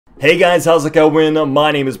Hey guys, how's it going?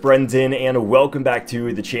 My name is Brendan and welcome back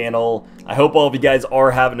to the channel. I hope all of you guys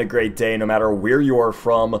are having a great day no matter where you are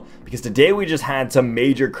from, because today we just had some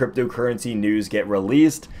major cryptocurrency news get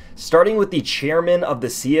released, starting with the chairman of the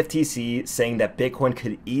CFTC saying that Bitcoin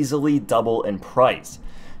could easily double in price.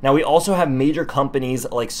 Now we also have major companies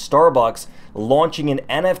like Starbucks launching an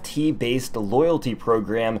NFT-based loyalty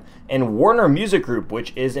program, and Warner Music Group,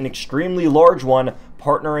 which is an extremely large one,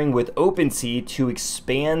 partnering with OpenSea to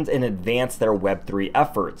expand and advance their Web3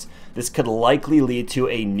 efforts. This could likely lead to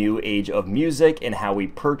a new age of music and how we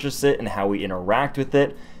purchase it and how we interact with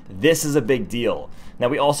it. This is a big deal. Now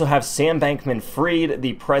we also have Sam Bankman-Fried,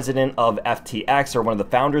 the president of FTX, or one of the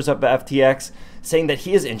founders of FTX, saying that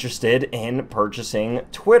he is interested in purchasing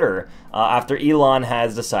Twitter after Elon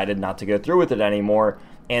has decided not to go through with it anymore.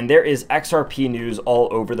 And there is XRP news all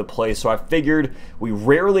over the place, so I figured we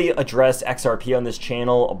rarely address XRP on this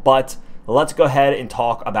channel, but let's go ahead and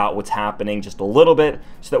talk about what's happening just a little bit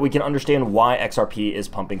so that we can understand why XRP is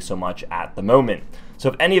pumping so much at the moment. So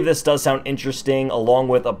if any of this does sound interesting, along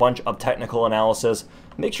with a bunch of technical analysis,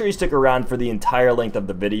 make sure you stick around for the entire length of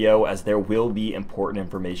the video, as there will be important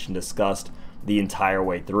information discussed the entire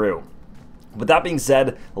way through. With that being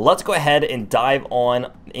said, let's go ahead and dive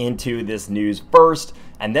on into this news first,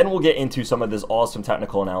 and then we'll get into some of this awesome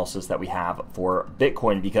technical analysis that we have for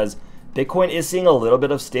Bitcoin, because Bitcoin is seeing a little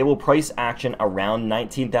bit of stable price action around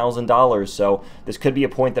 $19,000, so this could be a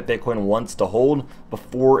point that Bitcoin wants to hold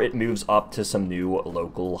before it moves up to some new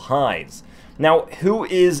local highs. Now, who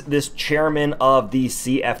is this chairman of the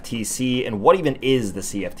CFTC, and what even is the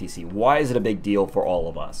CFTC? Why is it a big deal for all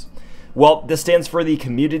of us? Well, this stands for the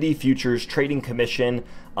Commodity Futures Trading Commission,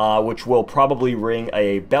 which will probably ring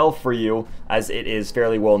a bell for you, as it is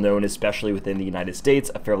fairly well known, especially within the United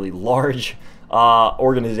States, a fairly large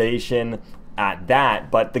organization at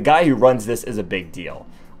that. But the guy who runs this is a big deal.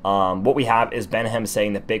 What we have is Benham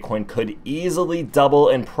saying that Bitcoin could easily double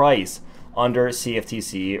in price under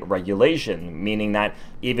CFTC regulation, meaning that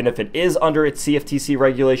even if it is under its CFTC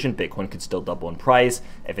regulation, Bitcoin could still double in price.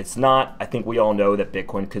 If it's not, I think we all know that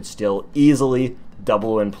Bitcoin could still easily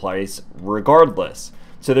double in price regardless.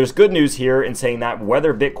 So there's good news here in saying that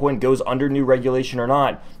whether Bitcoin goes under new regulation or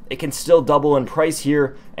not, it can still double in price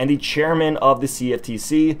here, and the chairman of the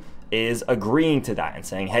CFTC is agreeing to that and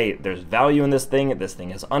saying, hey, there's value in this thing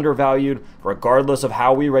is undervalued, regardless of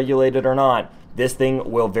how we regulate it or not, this thing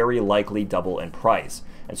will very likely double in price.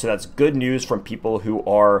 And so that's good news from people who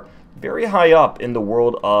are very high up in the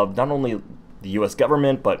world of not only the US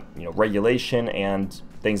government, but regulation and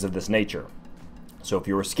things of this nature. So if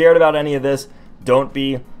you were scared about any of this, don't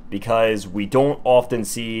be, because we don't often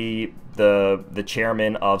see the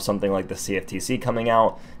chairman of something like the CFTC coming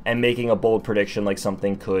out and making a bold prediction like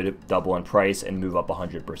something could double in price and move up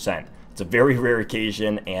 100%. It's a very rare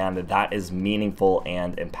occasion, and that is meaningful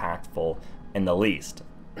and impactful in the least.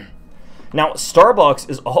 Now, Starbucks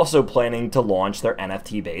is also planning to launch their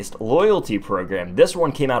NFT-based loyalty program. This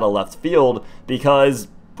one came out of left field because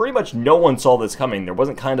pretty much no one saw this coming. There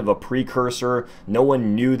wasn't kind of a precursor. No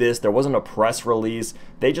one knew this. There wasn't a press release.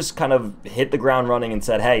 They just kind of hit the ground running and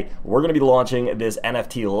said, hey, we're going to be launching this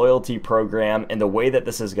NFT loyalty program, and the way that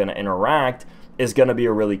this is going to interact is going to be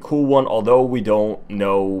a really cool one, although we don't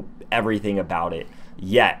know everything about it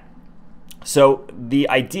yet. So the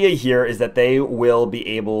idea here is that they will be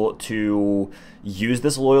able to use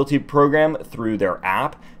this loyalty program through their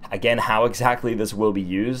app. Again, how exactly this will be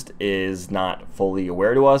used is not fully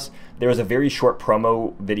aware to us. There was a very short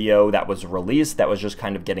promo video that was released that was just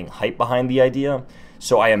kind of getting hype behind the idea.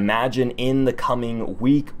 So I imagine in the coming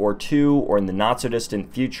week or two, or in the not so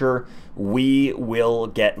distant future, we will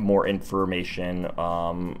get more information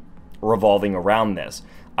revolving around this.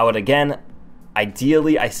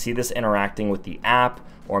 Ideally, I see this interacting with the app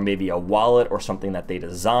or maybe a wallet or something that they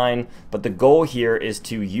design, but the goal here is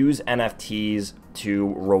to use NFTs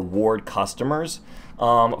to reward customers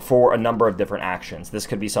for a number of different actions. This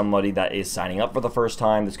could be somebody that is signing up for the first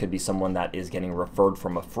time. This could be someone that is getting referred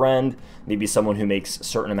from a friend, maybe someone who makes a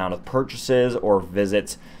certain amount of purchases or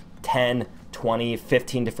visits 10, 20,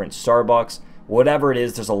 15 different Starbucks. Whatever it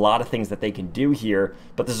is, there's a lot of things that they can do here,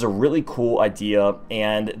 but this is a really cool idea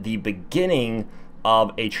and the beginning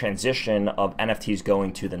of a transition of NFTs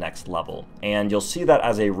going to the next level. And you'll see that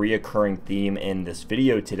as a reoccurring theme in this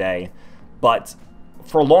video today. But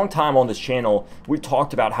for a long time on this channel, we've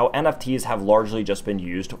talked about how NFTs have largely just been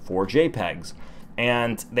used for JPEGs.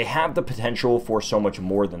 And they have the potential for so much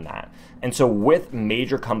more than that. And so with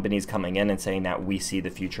major companies coming in and saying that we see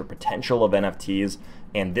the future potential of NFTs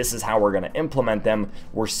and this is how we're going to implement them,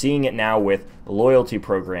 we're seeing it now with loyalty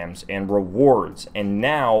programs and rewards, and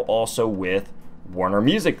now also with Warner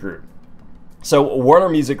Music Group. So Warner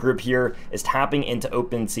Music Group here is tapping into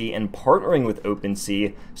OpenSea and partnering with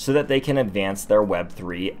OpenSea so that they can advance their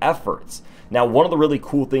Web3 efforts. Now, one of the really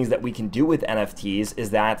cool things that we can do with NFTs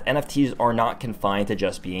is that NFTs are not confined to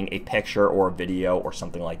just being a picture or a video or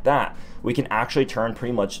something like that. We can actually turn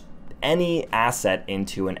pretty much any asset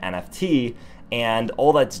into an NFT, and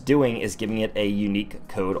all that's doing is giving it a unique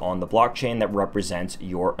code on the blockchain that represents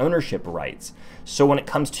your ownership rights. So when it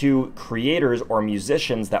comes to creators or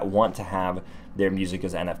musicians that want to have their music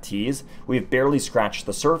as NFTs, we've barely scratched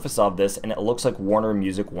the surface of this, and it looks like Warner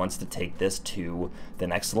Music wants to take this to the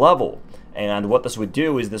next level. And what this would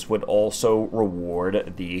do is this would also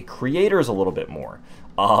reward the creators a little bit more.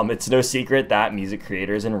 It's no secret that music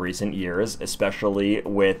creators in recent years, especially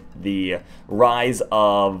with the rise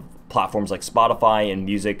of platforms like Spotify and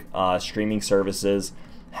music streaming services,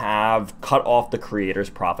 have cut off the creators'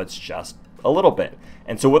 profits just a little bit.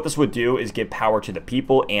 And so what this would do is give power to the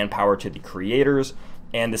people and power to the creators.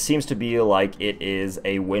 And this seems to be like it is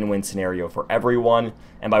a win-win scenario for everyone.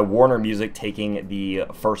 And by Warner Music taking the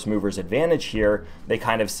first mover's advantage here, they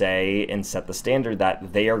kind of say and set the standard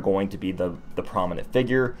that they are going to be the prominent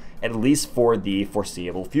figure, at least for the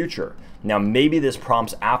foreseeable future. Now, maybe this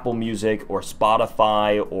prompts Apple Music or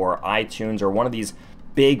Spotify or iTunes or one of these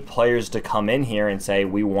big players to come in here and say,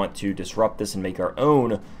 we want to disrupt this and make our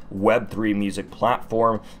own Web3 music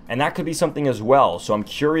platform, and that could be something as well. So I'm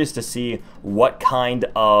curious to see what kind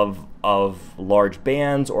of large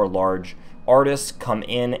bands or large artists come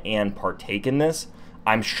in and partake in this.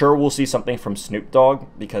 I'm sure we'll see something from Snoop Dogg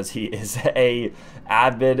because he is a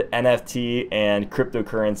avid NFT and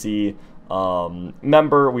cryptocurrency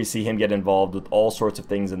member. We see him get involved with all sorts of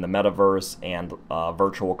things in the metaverse and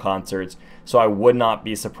virtual concerts. So I would not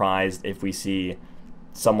be surprised if we see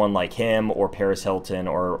someone like him or Paris Hilton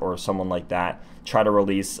or someone like that try to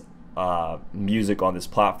release music on this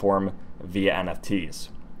platform via NFTs.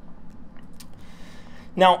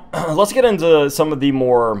 Now, let's get into some of the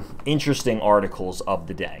more interesting articles of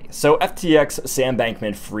the day. So FTX Sam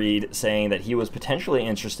Bankman-Fried saying that he was potentially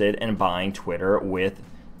interested in buying Twitter with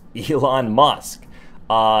Elon Musk.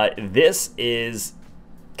 This is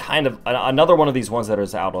kind of another one of these ones that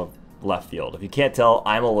is out of left field. If you can't tell,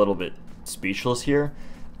 I'm a little bit speechless here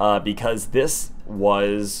because this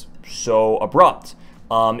was so abrupt.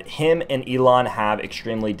 Him and Elon have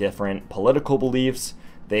extremely different political beliefs.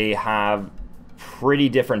 They have pretty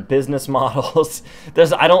different business models.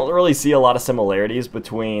 I don't really see a lot of similarities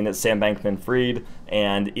between Sam Bankman-Fried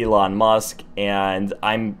and Elon Musk, and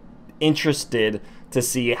I'm interested to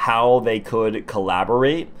see how they could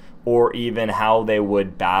collaborate or even how they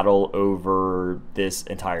would battle over this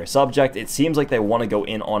entire subject. It seems like they want to go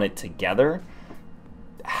in on it together.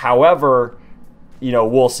 However, you know,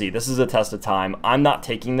 we'll see. This is a test of time. I'm not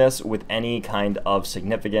taking this with any kind of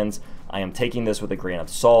significance. I am taking this with a grain of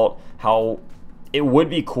salt. How it would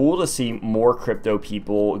be cool to see more crypto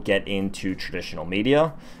people get into traditional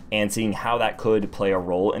media and seeing how that could play a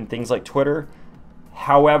role in things like Twitter.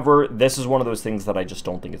 However, this is one of those things that I just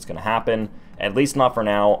don't think it's going to happen, at least not for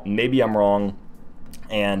now. Maybe I'm wrong,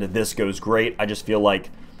 and this goes great. I just feel like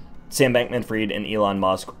Sam Bankman-Fried and Elon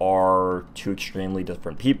Musk are two extremely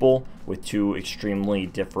different people with two extremely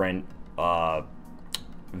different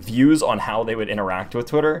views on how they would interact with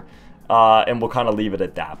Twitter. And we'll kind of leave it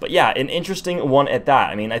at that. But yeah, an interesting one at that.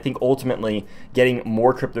 I mean, I think ultimately getting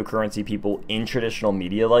more cryptocurrency people in traditional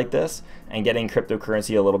media like this and getting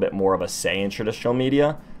cryptocurrency a little bit more of a say in traditional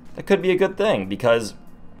media, that could be a good thing because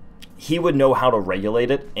he would know how to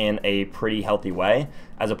regulate it in a pretty healthy way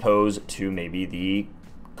as opposed to maybe the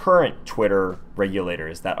current Twitter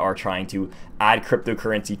regulators that are trying to add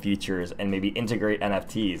cryptocurrency features and maybe integrate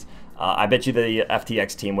NFTs. I bet you the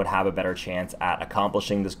FTX team would have a better chance at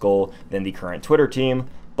accomplishing this goal than the current Twitter team.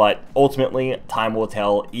 But ultimately, time will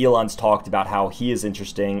tell. Elon's talked about how he is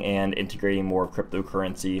interesting and integrating more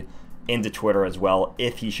cryptocurrency into Twitter as well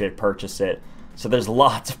if he should purchase it. So there's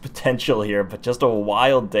lots of potential here, but just a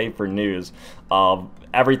wild day for news.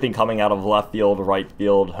 Everything coming out of left field, right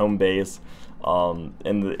field, home base, and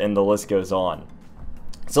the list goes on.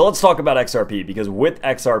 So let's talk about XRP, because with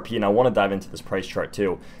XRP, and I want to dive into this price chart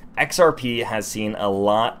too, XRP has seen a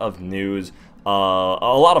lot of news, a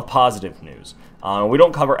lot of positive news. We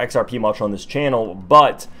don't cover XRP much on this channel,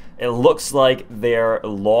 but it looks like their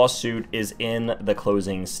lawsuit is in the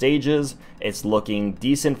closing stages. It's looking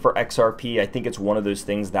decent for XRP. I think it's one of those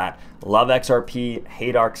things that love XRP,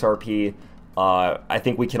 hate XRP. I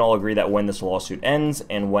think we can all agree that when this lawsuit ends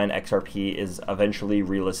and when XRP is eventually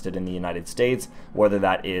relisted in the United States, whether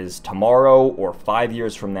that is tomorrow or 5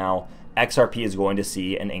 years from now, XRP is going to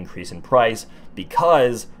see an increase in price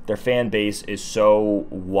because their fan base is so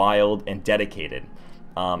wild and dedicated.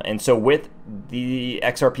 And so with the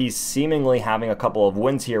XRP seemingly having a couple of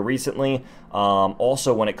wins here recently,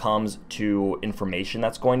 also when it comes to information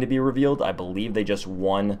that's going to be revealed, I believe they just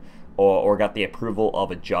won or got the approval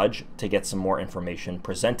of a judge to get some more information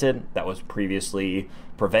presented that was previously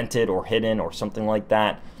prevented or hidden or something like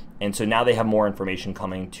that. And so now they have more information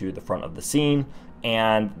coming to the front of the scene.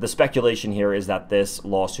 And the speculation here is that this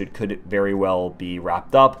lawsuit could very well be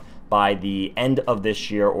wrapped up by the end of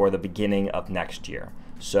this year or the beginning of next year.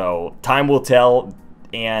 So time will tell.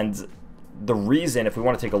 And the reason, if we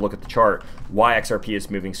want to take a look at the chart, why XRP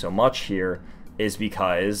is moving so much here is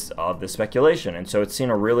because of the speculation. And so it's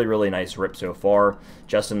seen a really, really nice rip so far.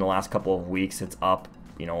 Just in the last couple of weeks, it's up,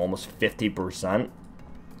 almost 50%.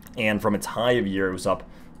 And from its high of year, it was up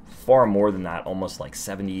far more than that, almost like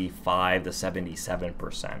 75 to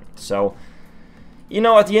 77%. So,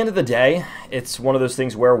 at the end of the day, it's one of those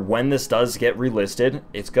things where when this does get relisted,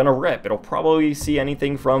 it's going to rip. It'll probably see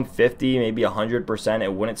anything from 50, maybe 100%.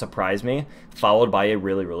 It wouldn't surprise me, followed by a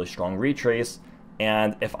really, really strong retrace.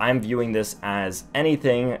 And if I'm viewing this as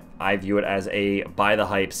anything, I view it as a buy the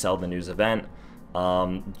hype, sell the news event.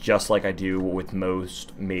 Just like I do with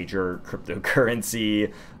most major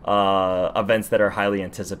cryptocurrency events that are highly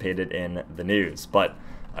anticipated in the news. But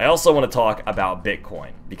I also want to talk about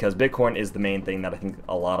Bitcoin, because Bitcoin is the main thing that I think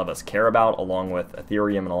a lot of us care about, along with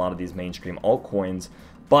Ethereum and a lot of these mainstream altcoins.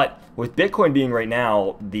 But with Bitcoin being right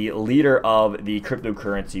now the leader of the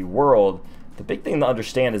cryptocurrency world, the big thing to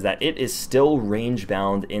understand is that it is still range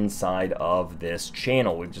bound inside of this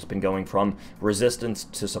channel. We've just been going from resistance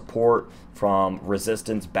to support, from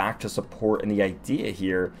resistance back to support, and the idea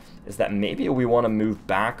here is that maybe we want to move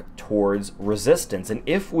back towards resistance. And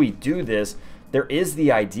if we do this, there is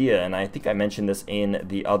the idea, and I think I mentioned this in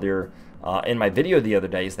the other in my video the other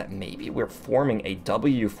day, is that maybe we're forming a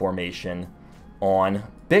W formation on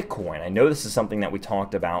Bitcoin. I know this is something that we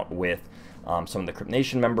talked about with some of the Crypt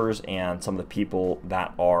Nation members and some of the people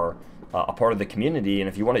that are a part of the community. And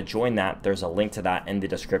if you want to join that, there's a link to that in the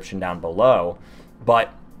description down below.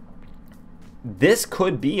 But this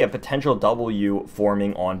could be a potential W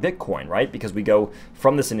forming on Bitcoin, right? Because we go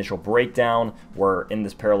from this initial breakdown, we're in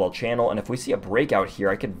this parallel channel, and if we see a breakout here,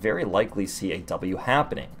 I could very likely see a W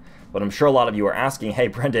happening. But I'm sure a lot of you are asking, hey,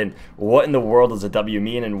 Brendan, what in the world does a W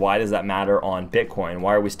mean, and why does that matter on Bitcoin?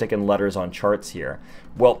 Why are we sticking letters on charts here?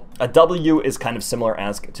 Well, a W is kind of similar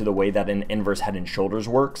as to the way that an inverse head and shoulders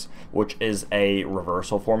works, which is a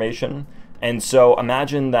reversal formation. And so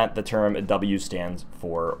imagine that the term W stands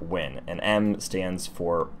for win, and M stands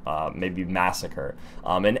for maybe massacre.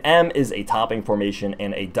 An M is a topping formation,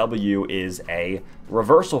 and a W is a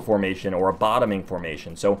reversal formation or a bottoming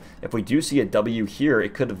formation. So if we do see a W here,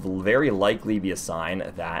 it could very likely be a sign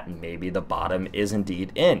that maybe the bottom is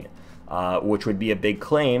indeed in. Which would be a big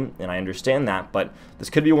claim, and I understand that, but this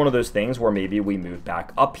could be one of those things where maybe we move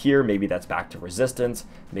back up here, maybe that's back to resistance,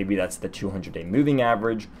 maybe that's the 200-day moving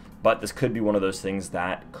average, but this could be one of those things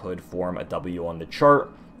that could form a W on the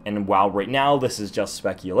chart. And while right now this is just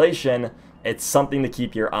speculation, it's something to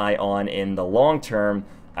keep your eye on in the long term,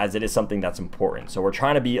 as it is something that's important. So we're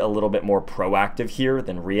trying to be a little bit more proactive here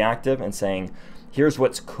than reactive, and saying, here's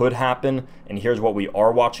what could happen, and here's what we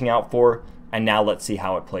are watching out for, and now let's see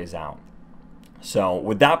how it plays out. So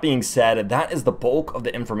with that being said, that is the bulk of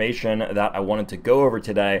the information that I wanted to go over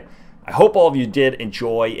today. I hope all of you did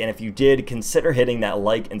enjoy, and if you did, consider hitting that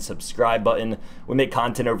like and subscribe button. We make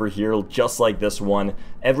content over here just like this one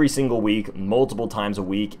every single week, multiple times a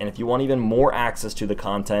week, and if you want even more access to the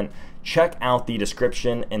content, check out the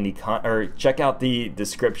description check out the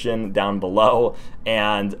description down below,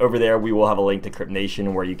 and over there we will have a link to Crypt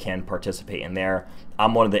Nation where you can participate in there.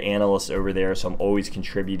 I'm one of the analysts over there, so I'm always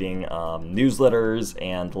contributing newsletters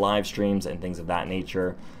and live streams and things of that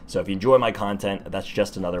nature. So if you enjoy my content, that's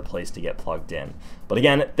just another place to get plugged in. But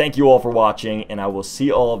again, thank you all for watching, and I will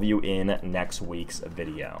see all of you in next week's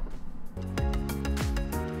video.